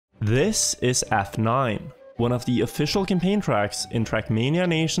This is F9, one of the official campaign tracks in Trackmania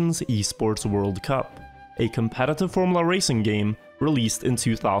Nation's Esports World Cup, a competitive Formula racing game released in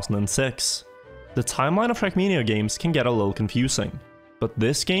 2006. The timeline of Trackmania games can get a little confusing, but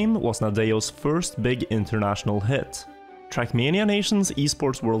this game was Nadeo's first big international hit. Trackmania Nation's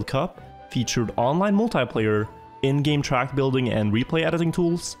Esports World Cup featured online multiplayer, in-game track building and replay editing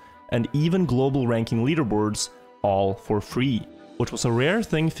tools, and even global ranking leaderboards, all for free, which was a rare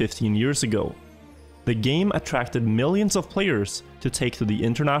thing 15 years ago. The game attracted millions of players to take to the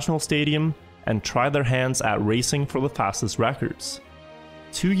international stadium and try their hands at racing for the fastest records.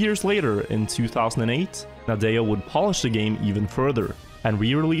 2 years later, in 2008, Nadeo would polish the game even further and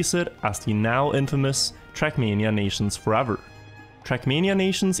re-release it as the now infamous Trackmania Nations Forever. Trackmania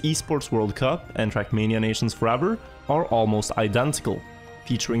Nations Esports World Cup and Trackmania Nations Forever are almost identical,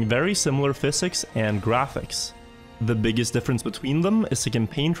 featuring very similar physics and graphics. The biggest difference between them is the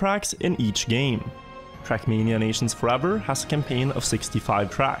campaign tracks in each game. Trackmania Nations Forever has a campaign of 65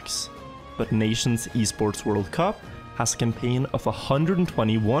 tracks, but Nations Esports World Cup has a campaign of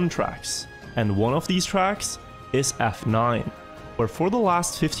 121 tracks, and one of these tracks is F9, where for the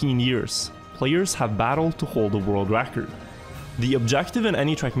last 15 years, players have battled to hold the world record. The objective in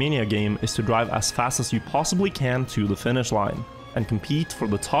any Trackmania game is to drive as fast as you possibly can to the finish line, and compete for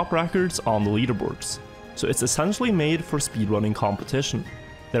the top records on the leaderboards. So it's essentially made for speedrunning competition.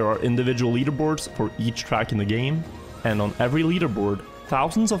 There are individual leaderboards for each track in the game, and on every leaderboard,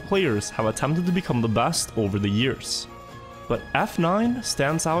 thousands of players have attempted to become the best over the years. But F9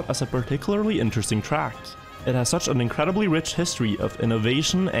 stands out as a particularly interesting track. It has such an incredibly rich history of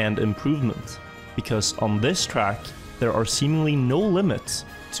innovation and improvement, because on this track, there are seemingly no limits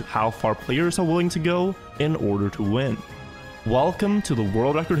to how far players are willing to go in order to win. Welcome to the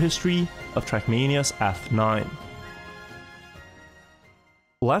world record history of Trackmania's F9.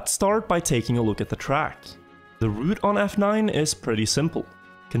 Let's start by taking a look at the track. The route on F9 is pretty simple,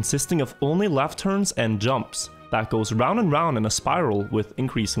 consisting of only left turns and jumps that goes round and round in a spiral with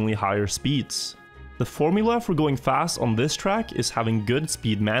increasingly higher speeds. The formula for going fast on this track is having good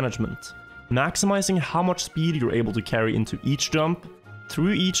speed management, maximizing how much speed you're able to carry into each jump,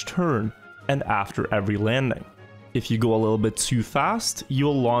 through each turn, and after every landing. If you go a little bit too fast,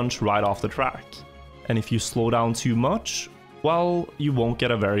 you'll launch right off the track. And if you slow down too much, well, you won't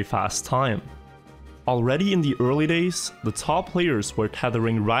get a very fast time. Already in the early days, the top players were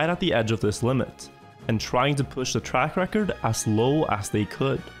tethering right at the edge of this limit, and trying to push the track record as low as they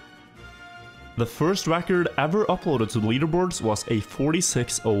could. The first record ever uploaded to the leaderboards was a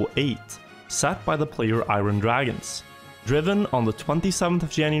 46:08, set by the player Iron Dragons, driven on the 27th of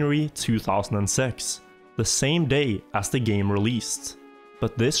January 2006. The same day as the game released.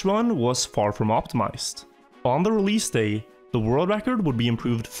 But this run was far from optimized. On the release day, the world record would be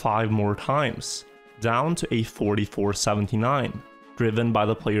improved 5 more times, down to a 44:79, driven by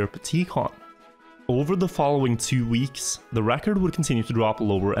the player Peticon. Over the following 2 weeks, the record would continue to drop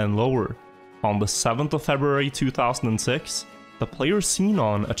lower and lower. On the 7th of February 2006, the player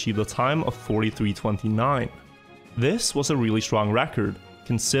Xenon achieved a time of 43:29. This was a really strong record,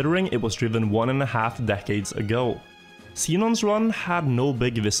 considering it was driven 1.5 decades ago. Xenon's run had no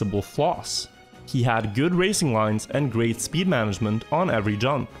big visible flaws. He had good racing lines and great speed management on every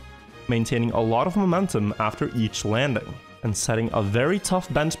jump, maintaining a lot of momentum after each landing, and setting a very tough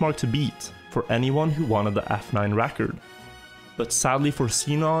benchmark to beat for anyone who wanted the F9 record. But sadly for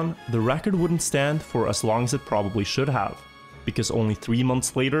Xenon, the record wouldn't stand for as long as it probably should have, because only 3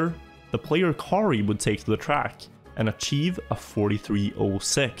 months later, the player Kari would take to the track and achieve a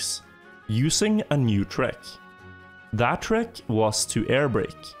 43:06, using a new trick. That trick was to air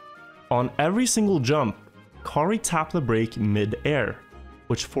brake. On every single jump, Kari tapped the brake mid-air,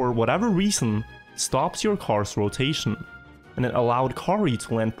 which for whatever reason stops your car's rotation, and it allowed Kari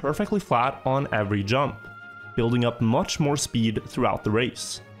to land perfectly flat on every jump, building up much more speed throughout the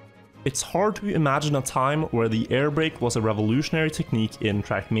race. It's hard to imagine a time where the air brake was a revolutionary technique in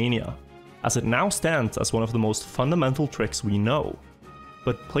Trackmania, as it now stands as one of the most fundamental tricks we know.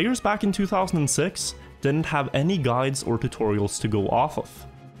 But players back in 2006 didn't have any guides or tutorials to go off of.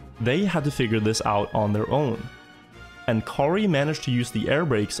 They had to figure this out on their own. And Kari managed to use the air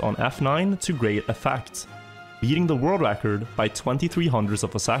brakes on F9 to great effect, beating the world record by 23/100ths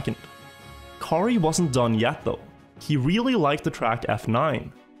of a second. Kari wasn't done yet though. He really liked the track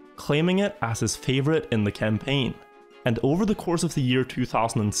F9, claiming it as his favorite in the campaign. And over the course of the year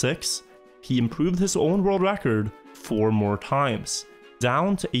 2006, he improved his own world record 4 more times,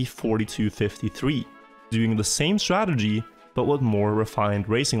 down to a 42:53, doing the same strategy but with more refined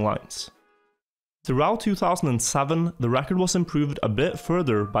racing lines. Throughout 2007, the record was improved a bit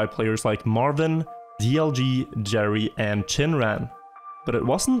further by players like Marvin, DLG, Jerry, and Chinran. But it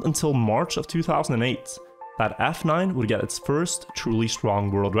wasn't until March of 2008 that F9 would get its first truly strong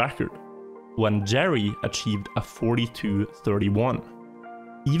world record, when Jerry achieved a 42:31.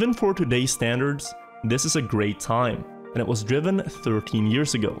 Even for today's standards, this is a great time, and it was driven 13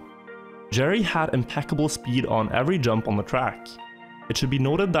 years ago. Jerry had impeccable speed on every jump on the track. It should be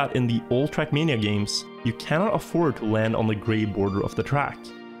noted that in the old Trackmania games, you cannot afford to land on the grey border of the track,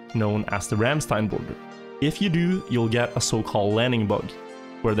 known as the Ramstein border. If you do, you'll get a so-called landing bug,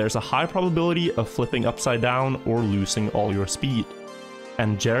 where there's a high probability of flipping upside down or losing all your speed.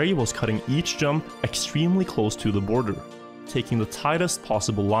 And Jerry was cutting each jump extremely close to the border, taking the tightest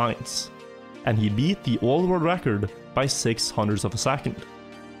possible lines. And he beat the old world record by 0.06 of a second.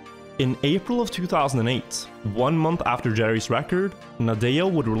 In April of 2008, 1 month after Jerry's record,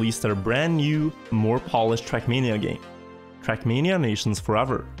 Nadeo would release their brand new, more polished Trackmania game, Trackmania Nations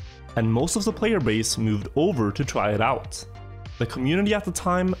Forever, and most of the player base moved over to try it out. The community at the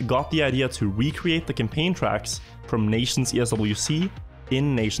time got the idea to recreate the campaign tracks from Nations ESWC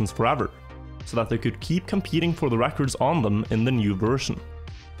in Nations Forever, so that they could keep competing for the records on them in the new version.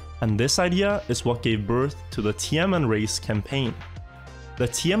 And this idea is what gave birth to the TMN Race campaign. The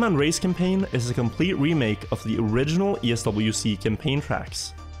TMN Race campaign is a complete remake of the original ESWC campaign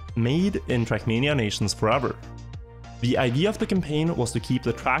tracks, made in Trackmania Nations Forever. The idea of the campaign was to keep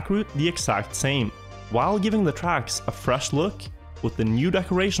the track route the exact same, while giving the tracks a fresh look with the new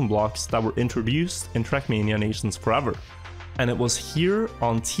decoration blocks that were introduced in Trackmania Nations Forever. And it was here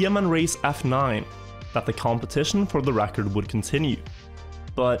on TMN Race F9 that the competition for the record would continue.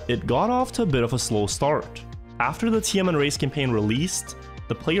 But it got off to a bit of a slow start. After the TMN Race campaign released,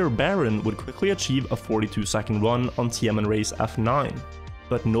 the player Baron would quickly achieve a 42-second run on TMN Race F9,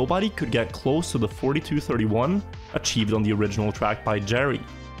 but nobody could get close to the 42:31 achieved on the original track by Jerry.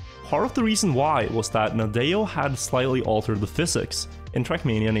 Part of the reason why was that Nadeo had slightly altered the physics in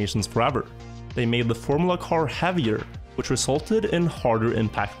Trackmania Nations Forever. They made the Formula car heavier, which resulted in harder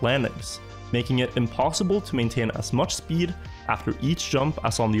impact landings, making it impossible to maintain as much speed after each jump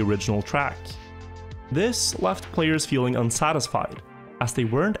as on the original track. This left players feeling unsatisfied, as they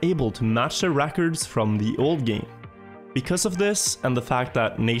weren't able to match their records from the old game. Because of this, and the fact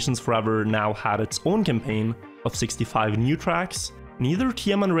that Nations Forever now had its own campaign of 65 new tracks, neither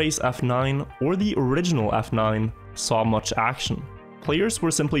TMN Race F9 or the original F9 saw much action. Players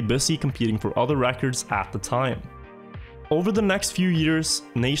were simply busy competing for other records at the time. Over the next few years,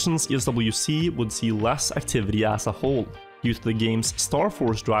 Nations ESWC would see less activity as a whole, due to the game's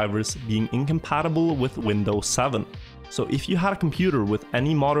Starforce drivers being incompatible with Windows 7. So if you had a computer with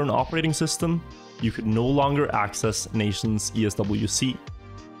any modern operating system, you could no longer access Nations ESWC.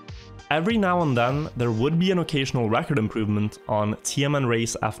 Every now and then, there would be an occasional record improvement on TMN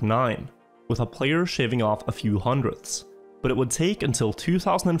Race F9, with a player shaving off a few hundredths, but it would take until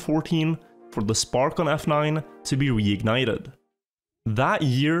 2014 for the spark on F9 to be reignited. That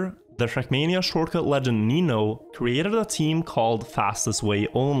year, the Trackmania shortcut legend Nino created a team called Fastest Way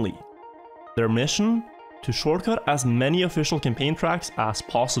Only. Their mission? To shortcut as many official campaign tracks as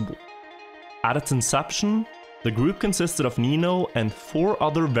possible. At its inception, the group consisted of Nino and 4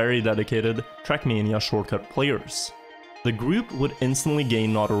 other very dedicated Trackmania shortcut players. The group would instantly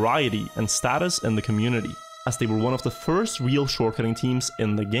gain notoriety and status in the community, as they were one of the first real shortcutting teams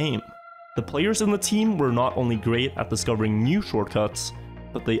in the game. The players in the team were not only great at discovering new shortcuts,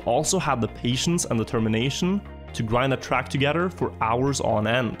 but they also had the patience and determination to grind a track together for hours on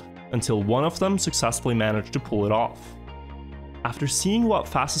end, until one of them successfully managed to pull it off. After seeing what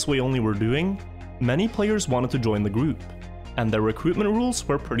Fastest Way Only were doing, many players wanted to join the group, and their recruitment rules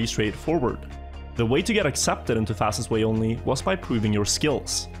were pretty straightforward. The way to get accepted into Fastest Way Only was by proving your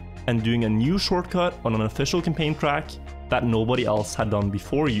skills, and doing a new shortcut on an official campaign track that nobody else had done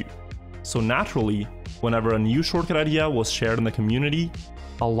before you. So naturally, whenever a new shortcut idea was shared in the community,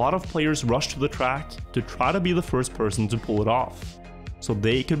 a lot of players rushed to the track to try to be the first person to pull it off, so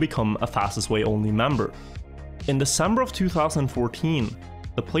they could become a Fastest Way Only member. In December of 2014,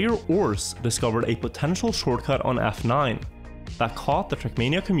 the player Ors discovered a potential shortcut on F9 that caught the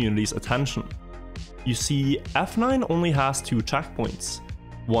Trackmania community's attention. You see, F9 only has 2 checkpoints,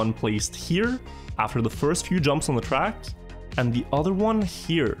 one placed here after the first few jumps on the track, and the other one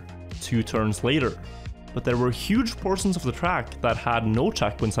here 2 turns later. But there were huge portions of the track that had no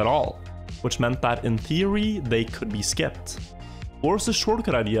checkpoints at all, which meant that in theory they could be skipped. Ors'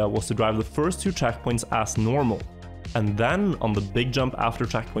 shortcut idea was to drive the first 2 checkpoints as normal, and then on the big jump after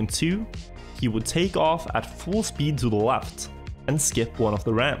checkpoint 2, he would take off at full speed to the left and skip one of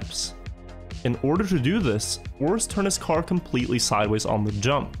the ramps. In order to do this, Urs turned his car completely sideways on the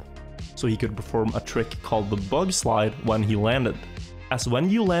jump, so he could perform a trick called the bug slide when he landed. As when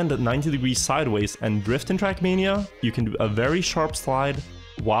you land at 90 degrees sideways and drift in Trackmania, you can do a very sharp slide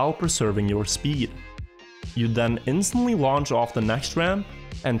while preserving your speed. You then instantly launch off the next ramp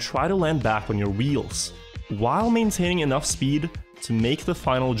and try to land back on your wheels, while maintaining enough speed to make the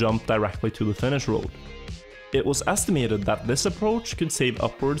final jump directly to the finish road. It was estimated that this approach could save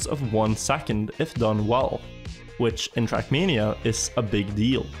upwards of 1 second if done well, which in Trackmania is a big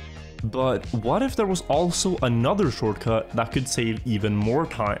deal. But what if there was also another shortcut that could save even more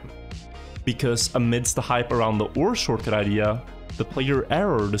time? Because amidst the hype around the Urs shortcut idea, the player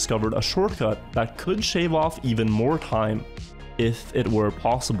Error discovered a shortcut that could shave off even more time, if it were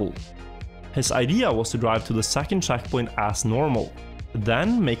possible. His idea was to drive to the second checkpoint as normal,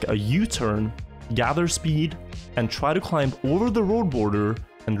 then make a U-turn, gather speed, and try to climb over the road border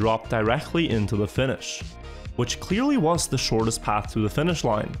and drop directly into the finish, which clearly was the shortest path to the finish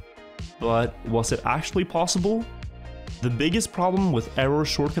line. But was it actually possible? The biggest problem with Error's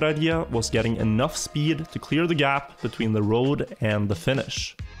shortcut idea was getting enough speed to clear the gap between the road and the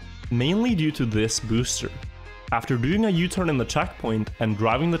finish, mainly due to this booster. After doing a U-turn in the checkpoint and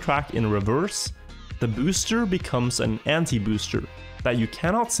driving the track in reverse, the booster becomes an anti-booster that you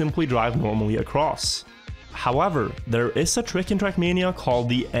cannot simply drive normally across. However, there is a trick in Trackmania called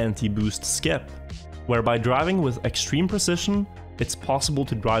the anti-boost skip, where by driving with extreme precision, it's possible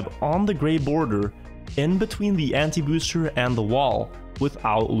to drive on the grey border in between the anti-booster and the wall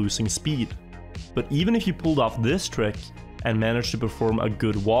without losing speed. But even if you pulled off this trick and managed to perform a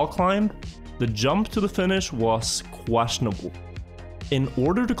good wall climb, the jump to the finish was questionable. In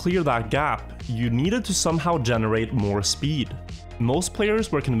order to clear that gap, you needed to somehow generate more speed. Most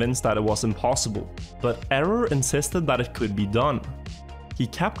players were convinced that it was impossible, but Error insisted that it could be done. He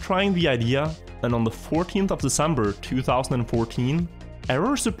kept trying the idea, and on the 14th of December 2014,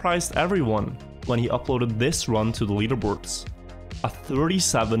 Error surprised everyone when he uploaded this run to the leaderboards, a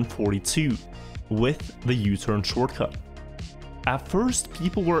 37:42 with the U-turn shortcut. At first,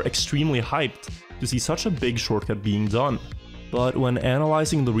 people were extremely hyped to see such a big shortcut being done, but when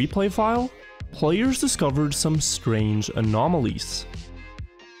analyzing the replay file, players discovered some strange anomalies.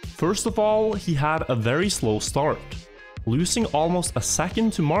 First of all, he had a very slow start, losing almost a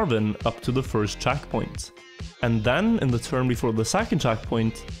second to Marvin up to the first checkpoint. And then, in the turn before the second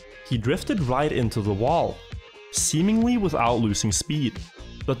checkpoint, he drifted right into the wall, seemingly without losing speed.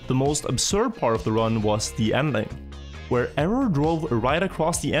 But the most absurd part of the run was the ending, where Error drove right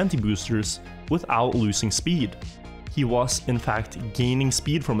across the anti-boosters without losing speed. He was, in fact, gaining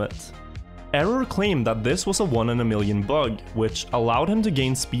speed from it. Error claimed that this was a 1 in a million bug, which allowed him to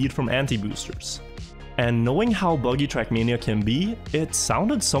gain speed from anti-boosters. And knowing how buggy Trackmania can be, it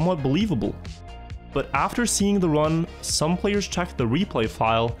sounded somewhat believable. But after seeing the run, some players checked the replay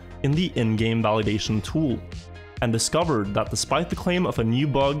file in the in-game validation tool, and discovered that despite the claim of a new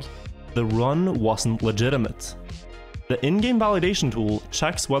bug, the run wasn't legitimate. The in-game validation tool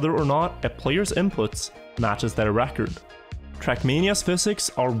checks whether or not a player's inputs matches their record. Trackmania's physics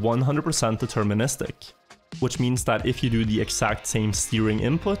are 100% deterministic, which means that if you do the exact same steering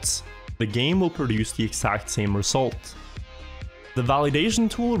inputs, the game will produce the exact same result. The validation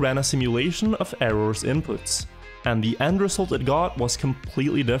tool ran a simulation of Error's inputs, and the end result it got was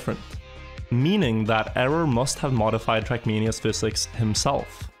completely different, meaning that Error must have modified Trackmania's physics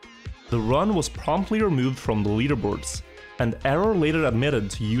himself. The run was promptly removed from the leaderboards, and Error later admitted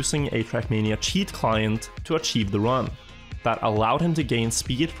to using a Trackmania cheat client to achieve the run, that allowed him to gain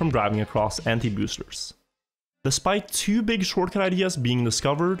speed from driving across anti-boosters. Despite two big shortcut ideas being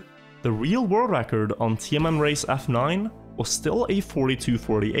discovered, the real world record on TMM Race F9 was still a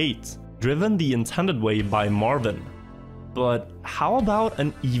 42:48, driven the intended way by Marvin. But how about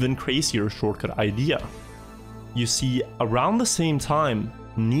an even crazier shortcut idea? You see, around the same time,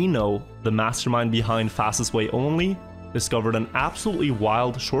 Nino, the mastermind behind Fastest Way Only, discovered an absolutely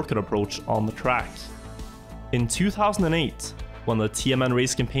wild shortcut approach on the track. In 2008, when the TMN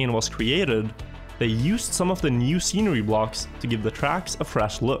Race campaign was created, they used some of the new scenery blocks to give the tracks a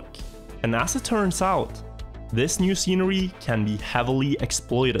fresh look. And as it turns out, this new scenery can be heavily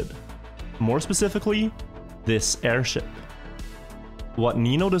exploited. More specifically, this airship. What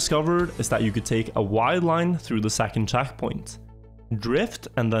Nino discovered is that you could take a wide line through the second checkpoint, drift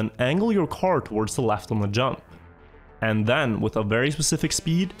and then angle your car towards the left on the jump. And then, with a very specific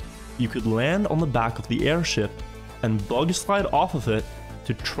speed, you could land on the back of the airship and bug slide off of it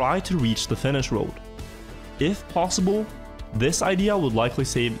to try to reach the finish road. If possible, this idea would likely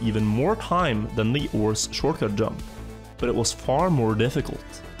save even more time than the Urs shortcut jump, but it was far more difficult.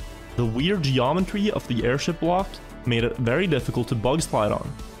 The weird geometry of the airship block made it very difficult to bug slide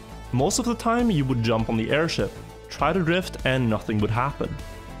on. Most of the time you would jump on the airship, try to drift and nothing would happen.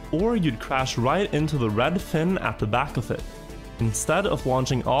 Or you'd crash right into the red fin at the back of it, instead of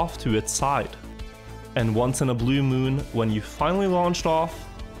launching off to its side. And once in a blue moon, when you finally launched off,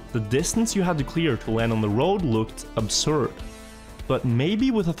 the distance you had to clear to land on the road looked absurd. But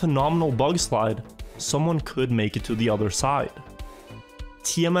maybe with a phenomenal bug slide, someone could make it to the other side.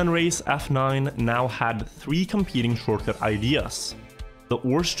 TMN Race F9 now had 3 competing shortcut ideas: the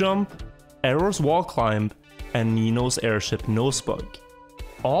Orse Jump, Error's Wall Climb, and Nino's Airship Nosebug,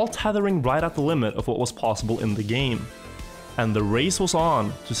 all tethering right at the limit of what was possible in the game. And the race was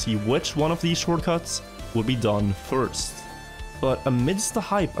on to see which one of these shortcuts would be done first. But amidst the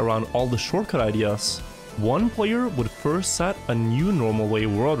hype around all the shortcut ideas, one player would first set a new normal way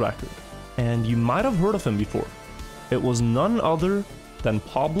world record, and you might have heard of him before. It was none other than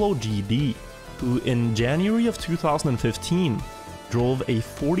Pablo GD, who in January of 2015 drove a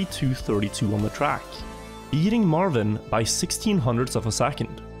 42.32 on the track, beating Marvin by 1600ths of a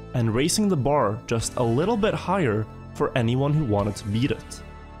second, and raising the bar just a little bit higher for anyone who wanted to beat it.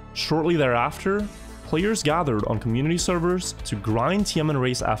 Shortly thereafter, players gathered on community servers to grind TMN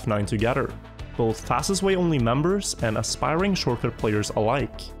Race F9 together, both Fastest Way only members and aspiring shortcut players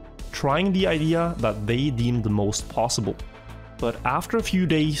alike, trying the idea that they deemed the most possible. But after a few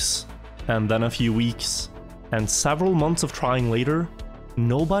days, and then a few weeks, and several months of trying later,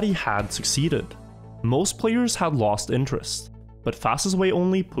 nobody had succeeded. Most players had lost interest, but Fastest Way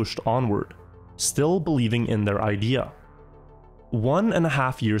only pushed onward, still believing in their idea.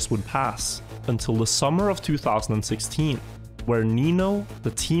 1.5 years would pass, until the summer of 2016, where Nino,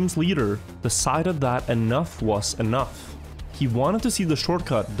 the team's leader, decided that enough was enough. He wanted to see the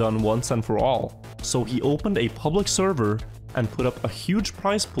shortcut done once and for all, so he opened a public server and put up a huge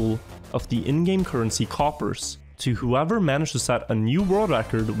prize pool of the in-game currency coppers to whoever managed to set a new world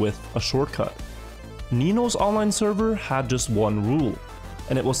record with a shortcut. Nino's online server had just one rule,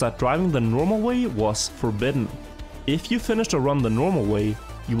 and it was that driving the normal way was forbidden. If you finished a run the normal way,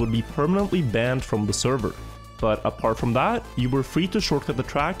 you would be permanently banned from the server, but apart from that, you were free to shortcut the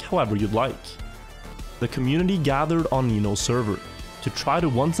track however you'd like. The community gathered on Nino's server to try to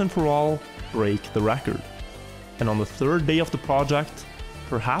once and for all break the record. And on the 3rd day of the project,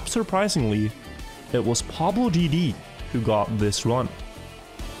 perhaps surprisingly, it was Pablo GD who got this run.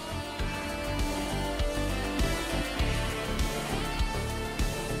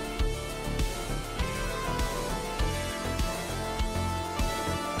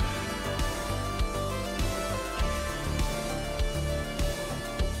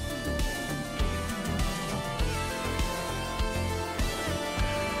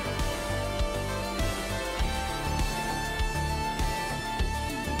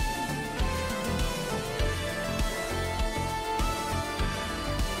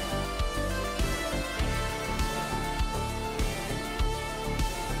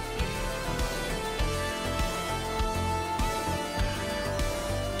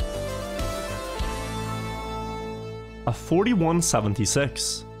 A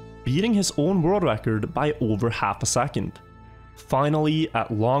 41.76, beating his own world record by over half a second. Finally,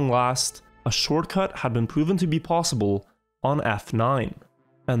 at long last, a shortcut had been proven to be possible on F9.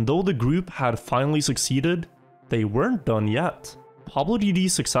 And though the group had finally succeeded, they weren't done yet. Pablo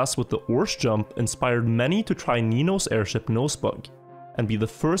GD's success with the Orse Jump inspired many to try Nino's Airship Nosebug, and be the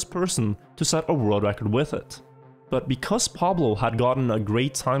first person to set a world record with it. But because Pablo had gotten a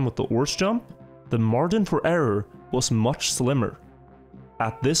great time with the Orse Jump, the margin for error was much slimmer.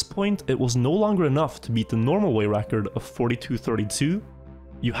 At this point, it was no longer enough to beat the normal way record of 42.32,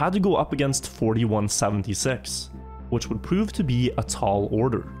 you had to go up against 41.76, which would prove to be a tall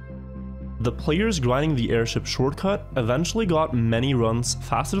order. The players grinding the airship shortcut eventually got many runs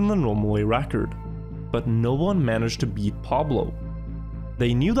faster than the normal way record, but no one managed to beat Pablo.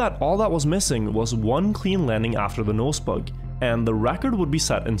 They knew that all that was missing was one clean landing after the nosebug, and the record would be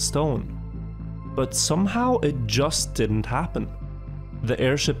set in stone. But somehow it just didn't happen. The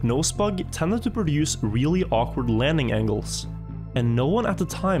airship nosebug tended to produce really awkward landing angles, and no one at the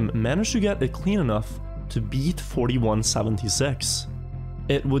time managed to get it clean enough to beat 41.76.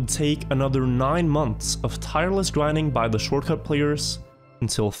 It would take another 9 months of tireless grinding by the shortcut players,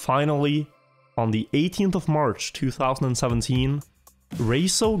 until finally, on the 18th of March 2017,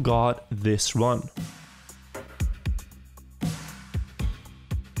 Ryxsar got this run.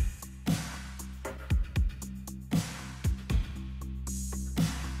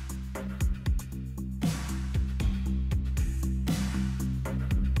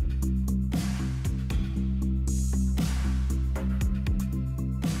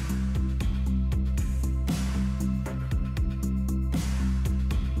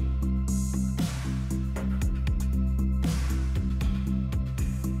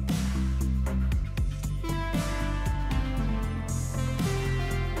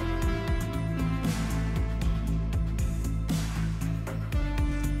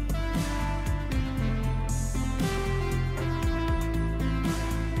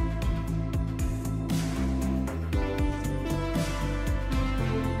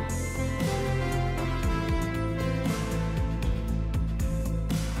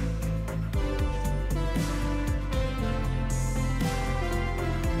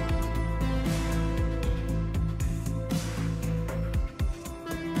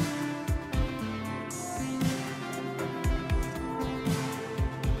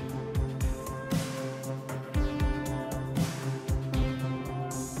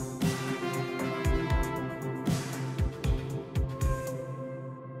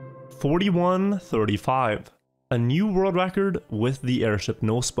 41:35, a new world record with the airship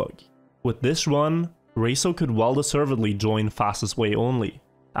nosebug. With this run, Ryxsar could well-deservedly join fastest way only,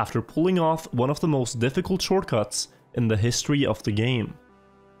 after pulling off one of the most difficult shortcuts in the history of the game.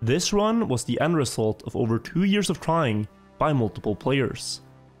 This run was the end result of over 2 years of trying by multiple players.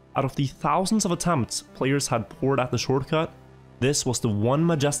 Out of the thousands of attempts players had poured at the shortcut, this was the one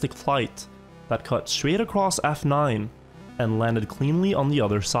majestic flight that cut straight across F9 and landed cleanly on the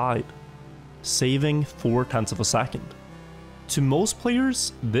other side, saving 0.4 of a second. To most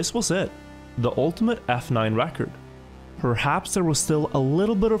players, this was it, the ultimate F9 record. Perhaps there was still a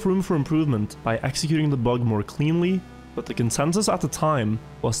little bit of room for improvement by executing the bug more cleanly, but the consensus at the time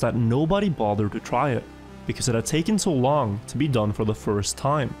was that nobody bothered to try it, because it had taken so long to be done for the first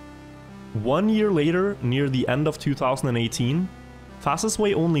time. 1 year later, near the end of 2018, Fastest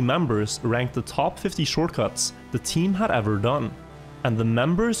Way Only members ranked the top 50 shortcuts the team had ever done, and the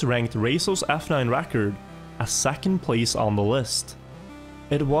members ranked Ryxsar's F9 record as second place on the list.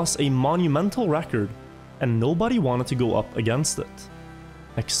 It was a monumental record, and nobody wanted to go up against it,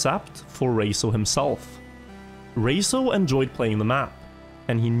 except for Ryxsar himself. Ryxsar enjoyed playing the map,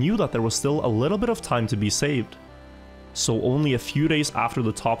 and he knew that there was still a little bit of time to be saved. So only a few days after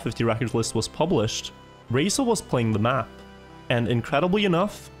the top 50 records list was published, Ryxsar was playing the map, and incredibly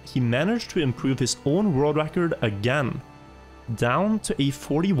enough, he managed to improve his own world record again, down to a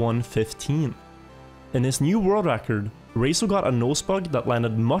 41:15. In his new world record, Ryxsar got a nosebug that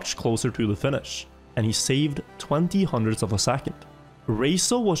landed much closer to the finish, and he saved 20 hundredths of a second.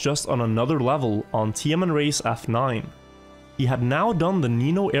 Ryxsar was just on another level on TMN Race F9. He had now done the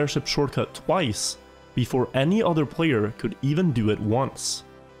Nino airship shortcut twice before any other player could even do it once.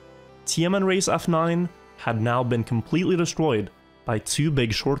 TMN Race F9 had now been completely destroyed by 2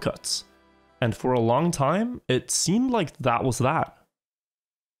 big shortcuts, and for a long time it seemed like that was that.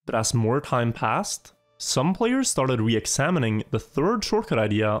 But as more time passed, some players started re-examining the third shortcut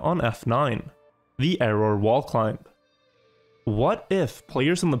idea on F9, the error wall climb. What if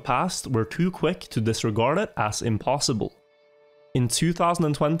players in the past were too quick to disregard it as impossible? In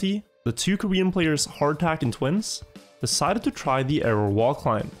 2020, the 2 Korean players Hardtack and Twins decided to try the error wall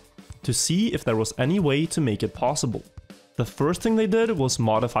climb to see if there was any way to make it possible. The first thing they did was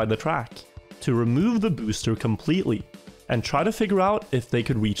modify the track to remove the booster completely and try to figure out if they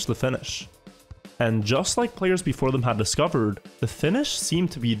could reach the finish. And just like players before them had discovered, the finish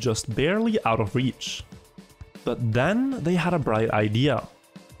seemed to be just barely out of reach. But then they had a bright idea,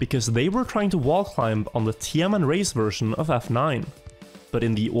 because they were trying to wall climb on the TMN Race version of F9. But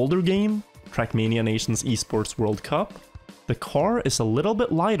in the older game, Trackmania Nations Esports World Cup, the car is a little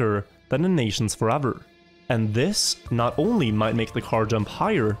bit lighter than in Nations Forever. And this not only might make the car jump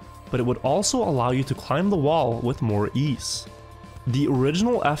higher, but it would also allow you to climb the wall with more ease. The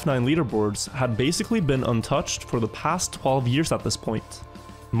original F9 leaderboards had basically been untouched for the past 12 years at this point.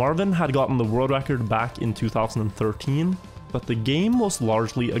 Marvin had gotten the world record back in 2013, but the game was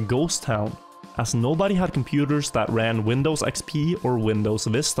largely a ghost town, as nobody had computers that ran Windows XP or Windows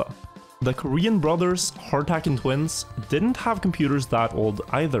Vista. The Korean brothers, Hardtack and Twins, didn't have computers that old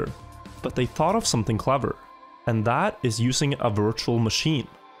either, but they thought of something clever, and that is using a virtual machine.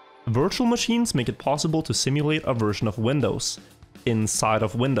 Virtual machines make it possible to simulate a version of Windows inside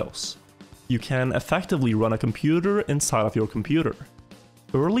of Windows. You can effectively run a computer inside of your computer.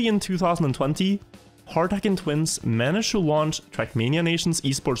 Early in 2020, Hardtack and Twins managed to launch Trackmania Nations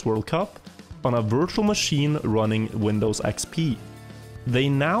Esports World Cup on a virtual machine running Windows XP. They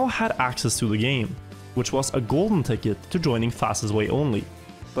now had access to the game, which was a golden ticket to joining Fastest Way Only,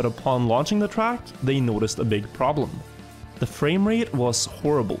 but upon launching the track, they noticed a big problem. The frame rate was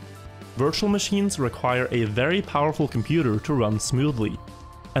horrible. Virtual machines require a very powerful computer to run smoothly,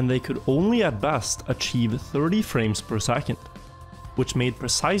 and they could only at best achieve 30 frames per second, which made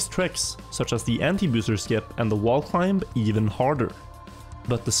precise tricks such as the anti-booster skip and the wall climb even harder.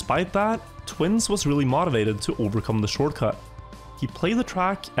 But despite that, Twins was really motivated to overcome the shortcut. He played the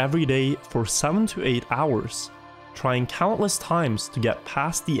track every day for 7 to 8 hours, trying countless times to get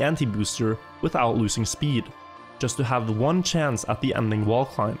past the anti-booster without losing speed, just to have one chance at the ending wall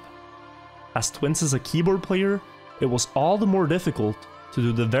climb. As Twins is a keyboard player, it was all the more difficult to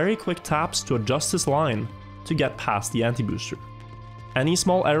do the very quick taps to adjust his line to get past the anti-booster. Any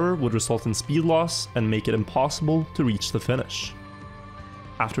small error would result in speed loss and make it impossible to reach the finish.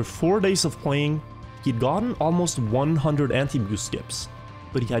 After 4 days of playing, he'd gotten almost 100 anti-boost skips,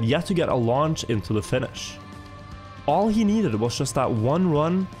 but he had yet to get a launch into the finish. All he needed was just that one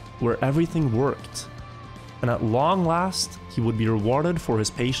run where everything worked. And at long last, he would be rewarded for his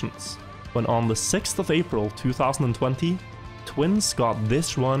patience, when on the 6th of April 2020, Twins got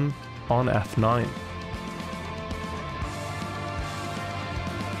this run on F9.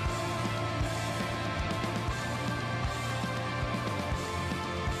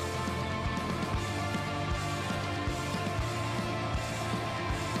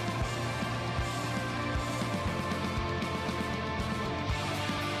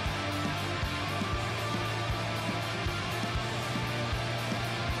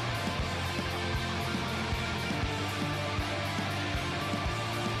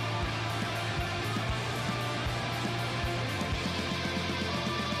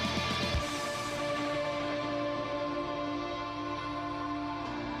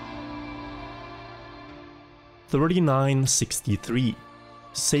 $39.63,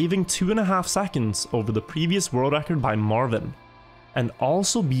 saving 2.5 seconds over the previous world record by Marvin, and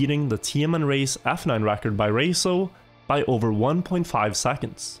also beating the TMN Race F9 record by Ryxsar by over 1.5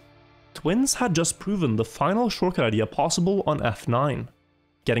 seconds. Twins had just proven the final shortcut idea possible on F9,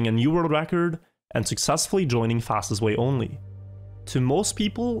 getting a new world record and successfully joining fastest way only. To most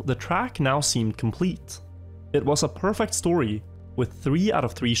people, the track now seemed complete. It was a perfect story, with 3 out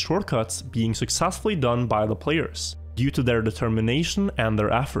of 3 shortcuts being successfully done by the players, due to their determination and their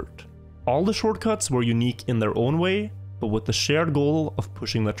effort. All the shortcuts were unique in their own way, but with the shared goal of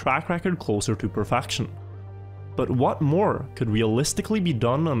pushing the track record closer to perfection. But what more could realistically be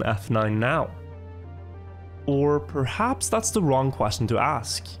done on F9 now? Or perhaps that's the wrong question to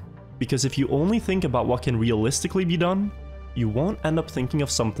ask, because if you only think about what can realistically be done, you won't end up thinking of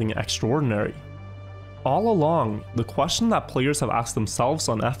something extraordinary. All along, the question that players have asked themselves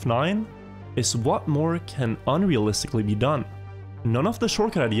on F9 is what more can unrealistically be done? None of the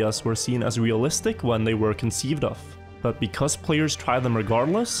shortcut ideas were seen as realistic when they were conceived of, but because players tried them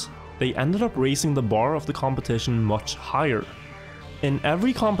regardless, they ended up raising the bar of the competition much higher. In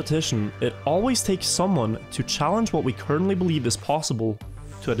every competition, it always takes someone to challenge what we currently believe is possible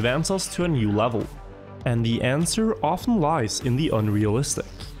to advance us to a new level, and the answer often lies in the unrealistic.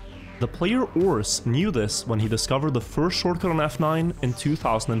 The player Ors knew this when he discovered the first shortcut on F9 in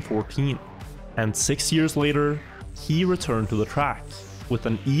 2014, and 6 years later, he returned to the track with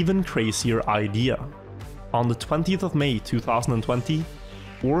an even crazier idea. On the 20th of May 2020,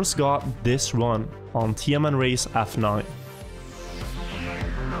 Ors got this run on TMN Race F9.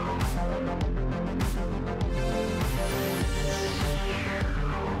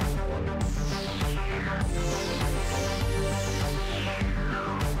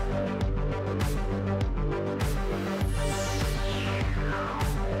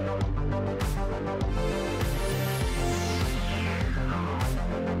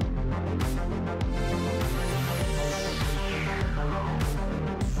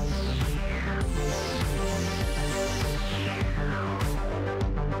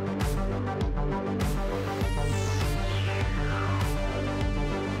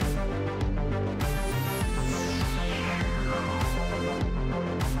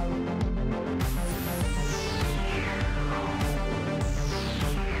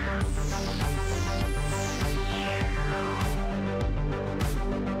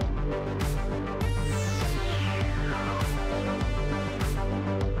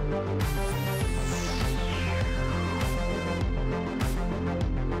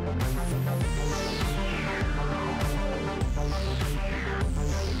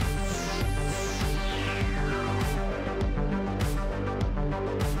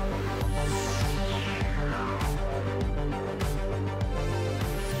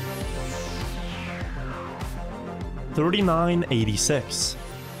 $39.86.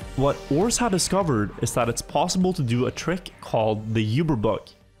 What Ors had discovered is that it's possible to do a trick called the Uber bug.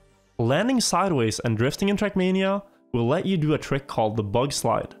 Landing sideways and drifting in Trackmania will let you do a trick called the bug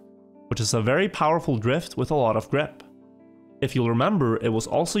slide, which is a very powerful drift with a lot of grip. If you'll remember, it was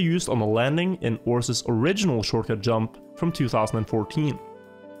also used on the landing in Ors' original shortcut jump from 2014.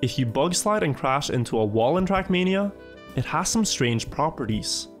 If you bug slide and crash into a wall in Trackmania, it has some strange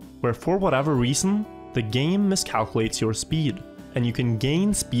properties, where for whatever reason, the game miscalculates your speed, and you can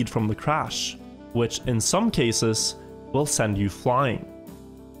gain speed from the crash, which in some cases will send you flying.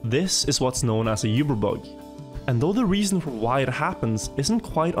 This is what's known as a Uber bug, and though the reason for why it happens isn't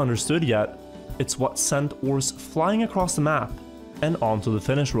quite understood yet, it's what sent Ors flying across the map and onto the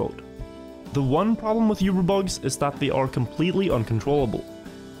finish road. The one problem with Uber bugs is that they are completely uncontrollable.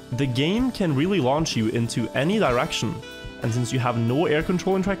 The game can really launch you into any direction, and since you have no air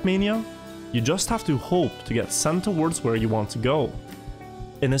control in Trackmania, you just have to hope to get sent towards where you want to go.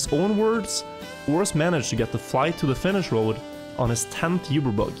 In his own words, Ors managed to get the flight to the finish road on his 10th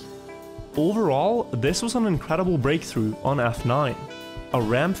Uber bug. Overall, this was an incredible breakthrough on F9. A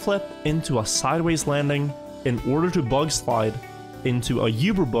ramp flip into a sideways landing in order to bug slide into a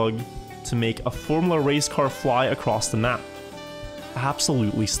Uber bug to make a Formula race car fly across the map.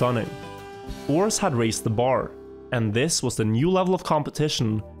 Absolutely stunning. Ors had raised the bar, and this was the new level of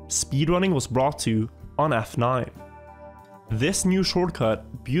competition speedrunning was brought to on F9. This new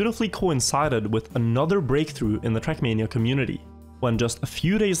shortcut beautifully coincided with another breakthrough in the Trackmania community, when just a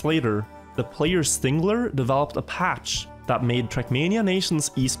few days later, the player Stingler developed a patch that made Trackmania Nations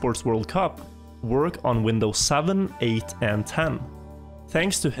Esports World Cup work on Windows 7, 8, and 10.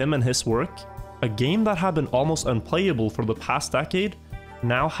 Thanks to him and his work, a game that had been almost unplayable for the past decade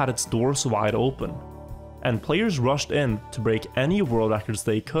now had its doors wide open, and players rushed in to break any world records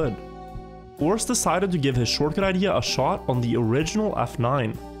they could. Ors decided to give his shortcut idea a shot on the original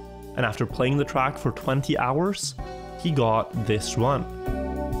F9, and after playing the track for 20 hours, he got this run.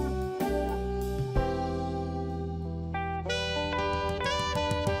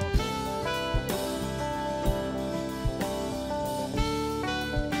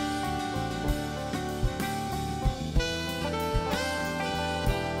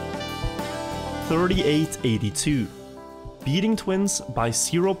 .3882, beating Twins by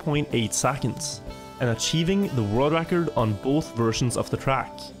 0.8 seconds, and achieving the world record on both versions of the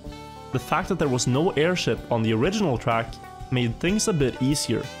track. The fact that there was no airship on the original track made things a bit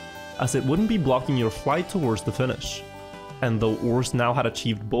easier, as it wouldn't be blocking your flight towards the finish. And though Ors now had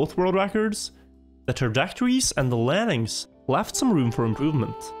achieved both world records, the trajectories and the landings left some room for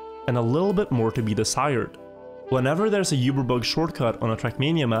improvement, and a little bit more to be desired. Whenever there's a Uberbug shortcut on a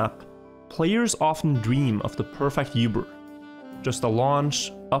Trackmania map, players often dream of the perfect Uber. Just a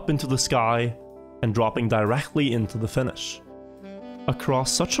launch, up into the sky, and dropping directly into the finish.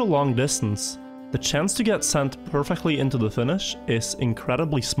 Across such a long distance, the chance to get sent perfectly into the finish is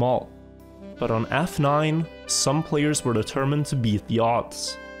incredibly small. But on F9, some players were determined to beat the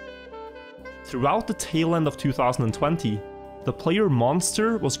odds. Throughout the tail end of 2020, the player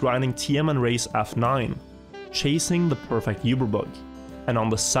Monster was grinding TMN Race F9, chasing the perfect Uberbug. And on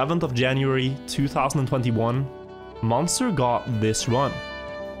the 7th of January 2021, Monster got this run.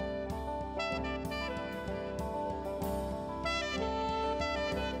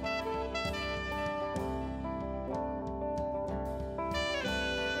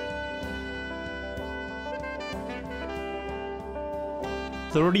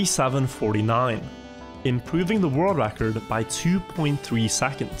 .3749, improving the world record by 2.3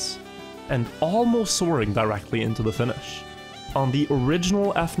 seconds, and almost soaring directly into the finish. On the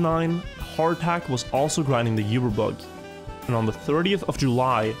original F9, Hardtack was also grinding the Uberbug, and on the 30th of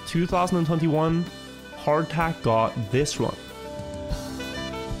July 2021, Hardtack got this run.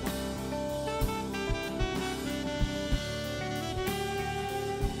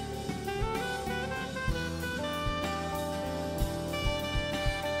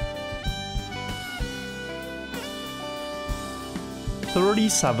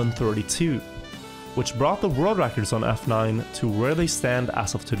 .3732, which brought the world records on F9 to where they stand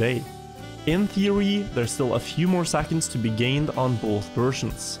as of today. In theory, there's still a few more seconds to be gained on both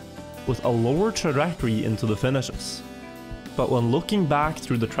versions, with a lower trajectory into the finishes. But when looking back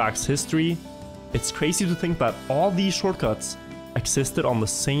through the track's history, it's crazy to think that all these shortcuts existed on the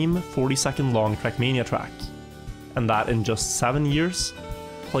same 40-second long Trackmania track, and that in just 7 years,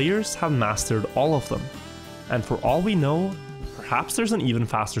 players have mastered all of them. And for all we know, perhaps there's an even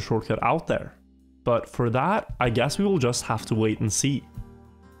faster shortcut out there. But for that, I guess we will just have to wait and see.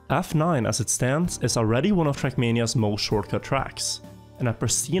 F9 as it stands is already one of Trackmania's most shortcut tracks, and a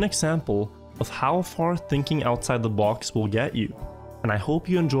pristine example of how far thinking outside the box will get you, and I hope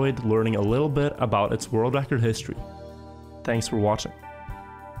you enjoyed learning a little bit about its world record history. Thanks for watching.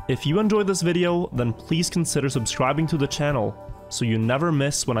 If you enjoyed this video, then please consider subscribing to the channel so you never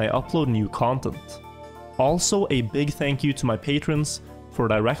miss when I upload new content. Also, a big thank you to my patrons for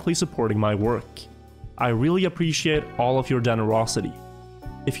directly supporting my work. I really appreciate all of your generosity.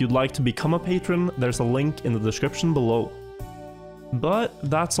 If you'd like to become a patron, there's a link in the description below. But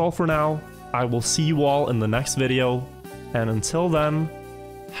that's all for now. I will see you all in the next video, and until then,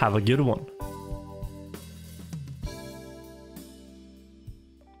 have a good one.